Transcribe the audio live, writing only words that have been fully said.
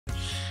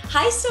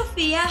Hi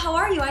Sophia, how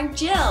are you? I'm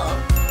Jill.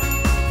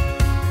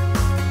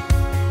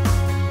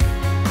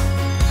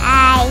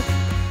 Hi.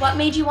 What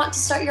made you want to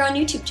start your own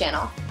YouTube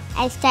channel?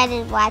 I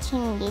started watching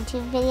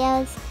YouTube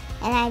videos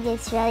and I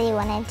just really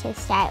wanted to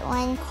start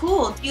one.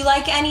 Cool. Do you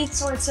like any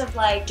sorts of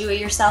like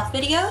do-it-yourself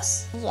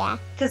videos? Yeah.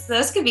 Because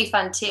those could be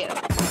fun too.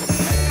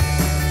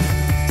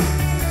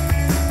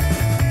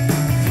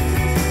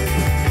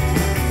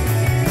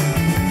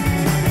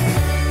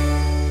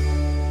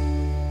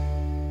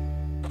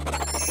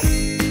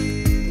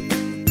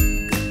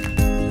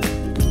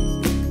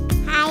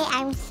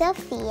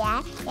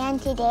 Sophia,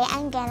 and today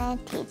I'm gonna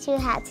teach you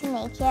how to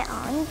make your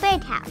own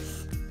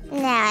birdhouse.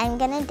 Now I'm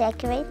gonna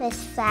decorate with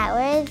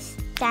flowers,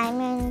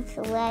 diamonds,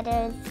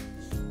 letters,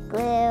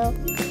 glue.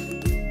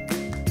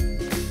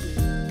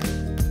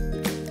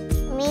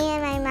 Me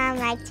and my mom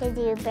like to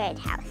do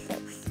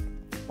birdhouses.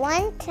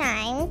 One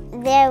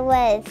time there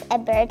was a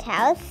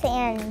birdhouse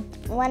and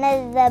one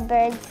of the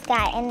birds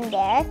got in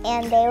there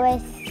and they were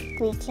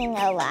squeaking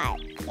a lot.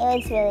 It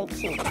was really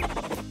cute.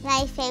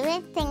 My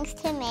favorite things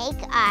to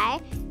make are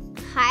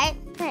heart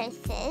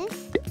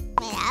purses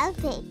made out of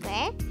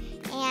paper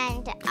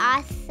and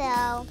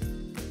also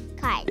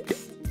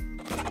cards.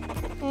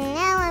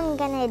 Now I'm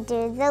gonna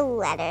do the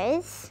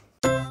letters.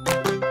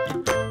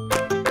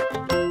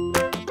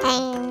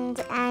 And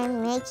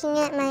I'm making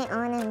it my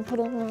own and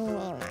putting my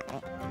name on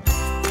it.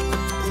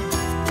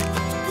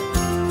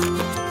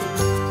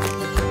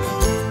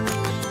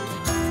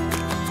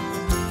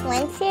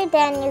 Once you're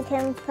done, you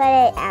can put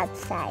it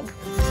outside.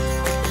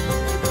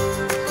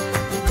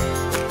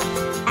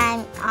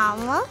 I'm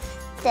almost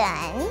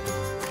done.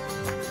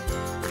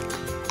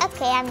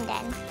 Okay, I'm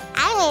done.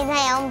 I made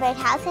my own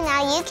birdhouse and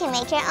now you can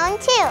make your own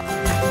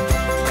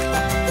too.